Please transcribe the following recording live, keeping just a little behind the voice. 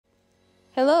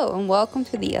Hello and welcome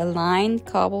to the Aligned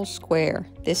Cobble Square.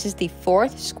 This is the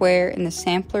fourth square in the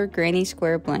sampler granny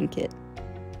square blanket.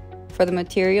 For the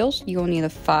materials, you will need a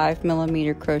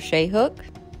 5mm crochet hook,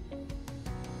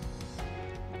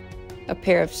 a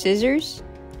pair of scissors,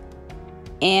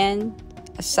 and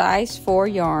a size 4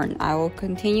 yarn. I will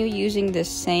continue using this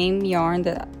same yarn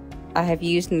that I have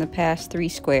used in the past 3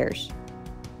 squares.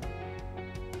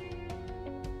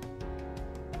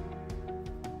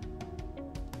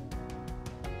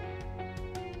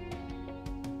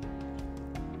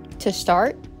 To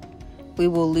start, we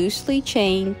will loosely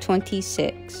chain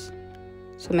 26.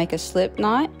 So make a slip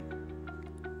knot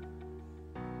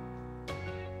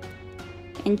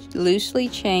and loosely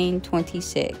chain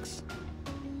 26.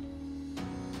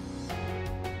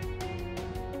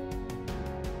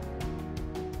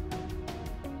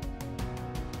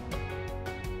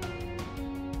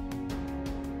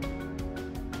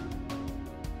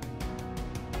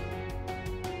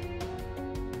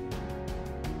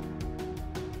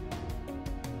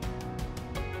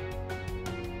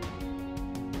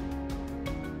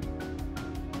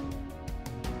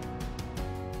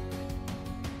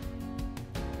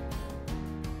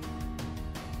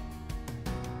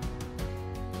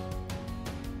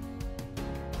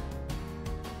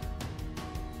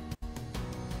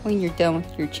 When you're done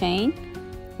with your chain,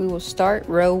 we will start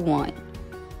row 1.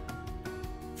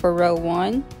 For row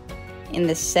 1, in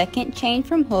the second chain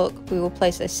from hook, we will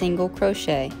place a single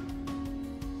crochet.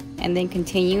 And then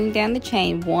continuing down the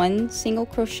chain, 1 single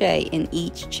crochet in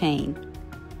each chain.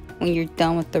 When you're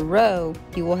done with the row,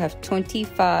 you will have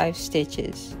 25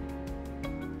 stitches.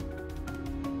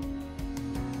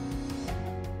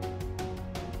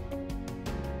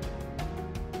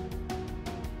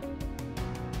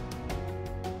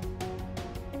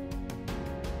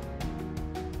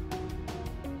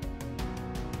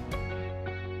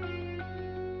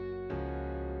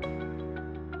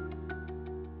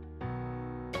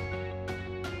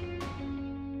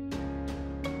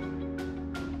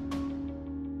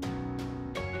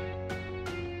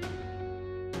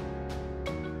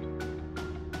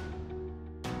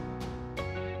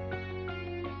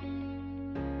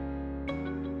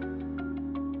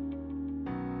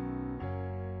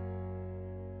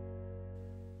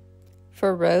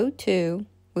 For row 2,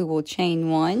 we will chain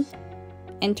 1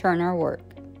 and turn our work.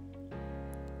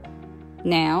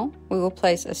 Now, we will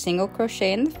place a single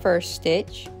crochet in the first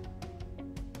stitch,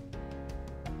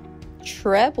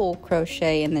 treble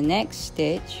crochet in the next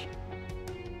stitch,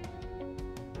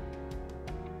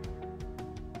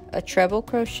 a treble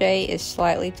crochet is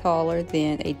slightly taller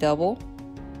than a double,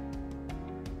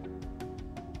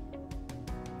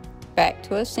 back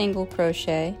to a single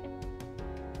crochet,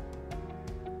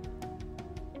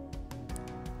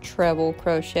 treble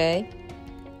crochet,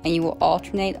 and you will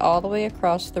alternate all the way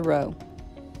across the row.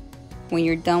 When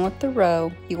you're done with the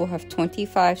row, you will have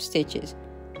 25 stitches.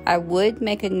 I would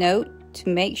make a note to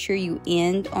make sure you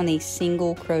end on a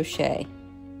single crochet.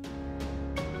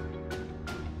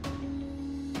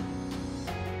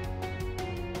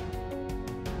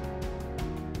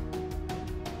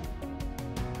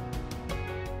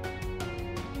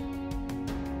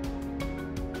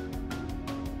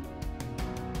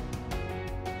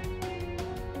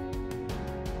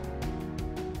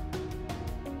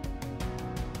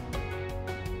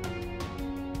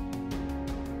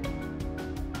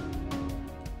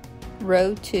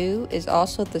 Row 2 is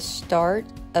also the start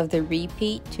of the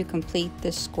repeat to complete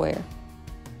this square.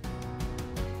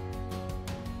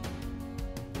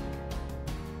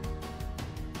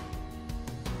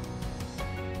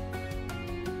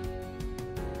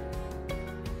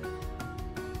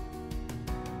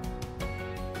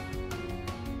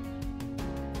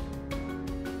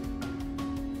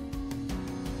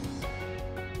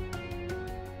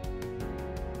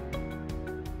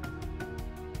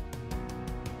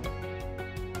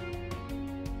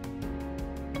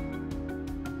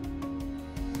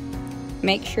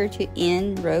 Make sure to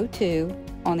end row 2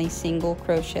 on a single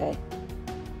crochet.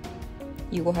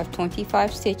 You will have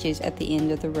 25 stitches at the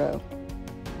end of the row.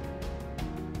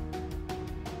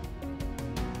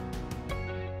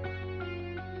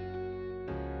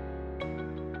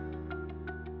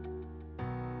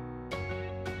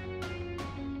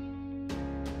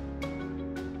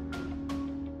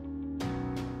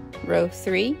 Row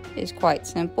 3 is quite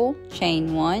simple.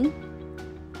 Chain 1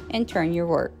 and turn your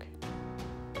work.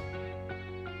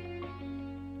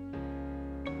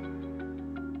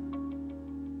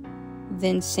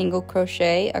 Then single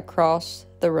crochet across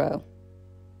the row.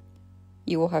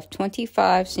 You will have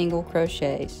 25 single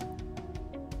crochets.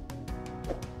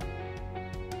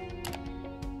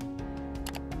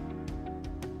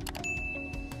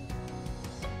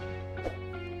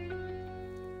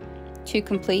 To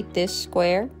complete this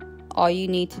square, all you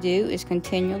need to do is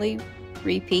continually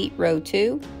repeat row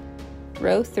 2,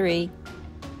 row 3,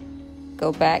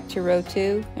 go back to row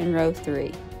 2 and row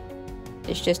 3.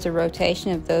 It's just a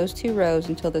rotation of those 2 rows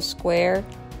until the square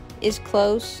is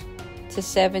close to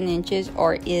 7 inches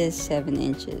or is 7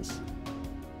 inches.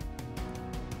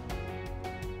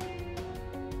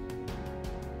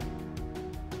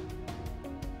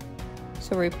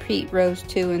 So repeat rows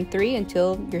 2 and 3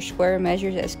 until your square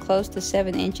measures as close to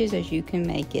 7 inches as you can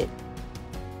make it.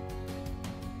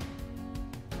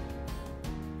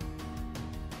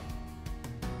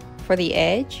 For the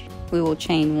edge, we will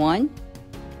chain 1,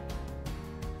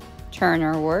 turn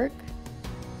our work,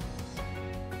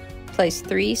 place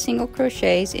 3 single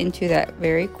crochets into that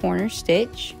very corner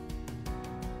stitch,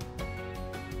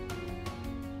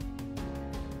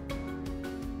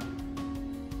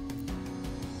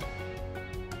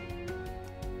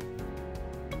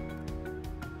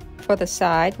 for the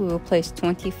side, we will place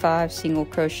 25 single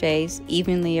crochets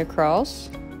evenly across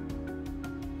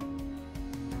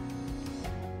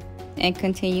and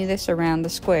continue this around the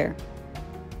square.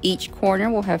 Each corner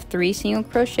will have 3 single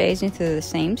crochets into the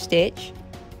same stitch,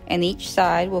 and each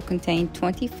side will contain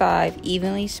 25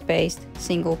 evenly spaced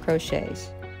single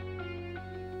crochets.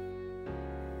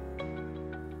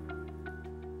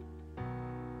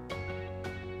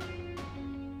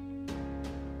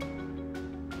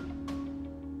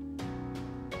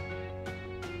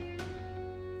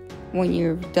 When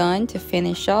you're done, to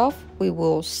finish off, we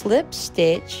will slip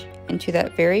stitch into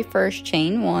that very first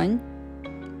chain 1,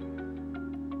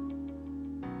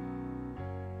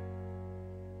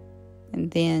 and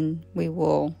then we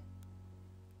will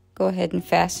go ahead and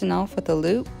fasten off with a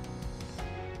loop,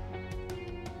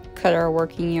 cut our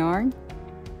working yarn,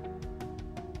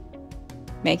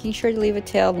 making sure to leave a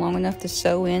tail long enough to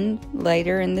sew in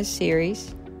later in the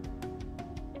series.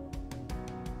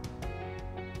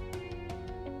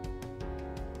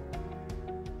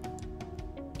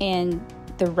 And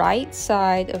the right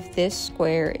side of this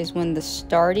square is when the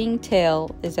starting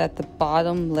tail is at the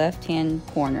bottom left-hand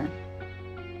corner.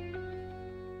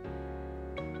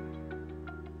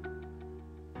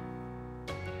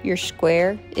 Your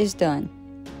square is done.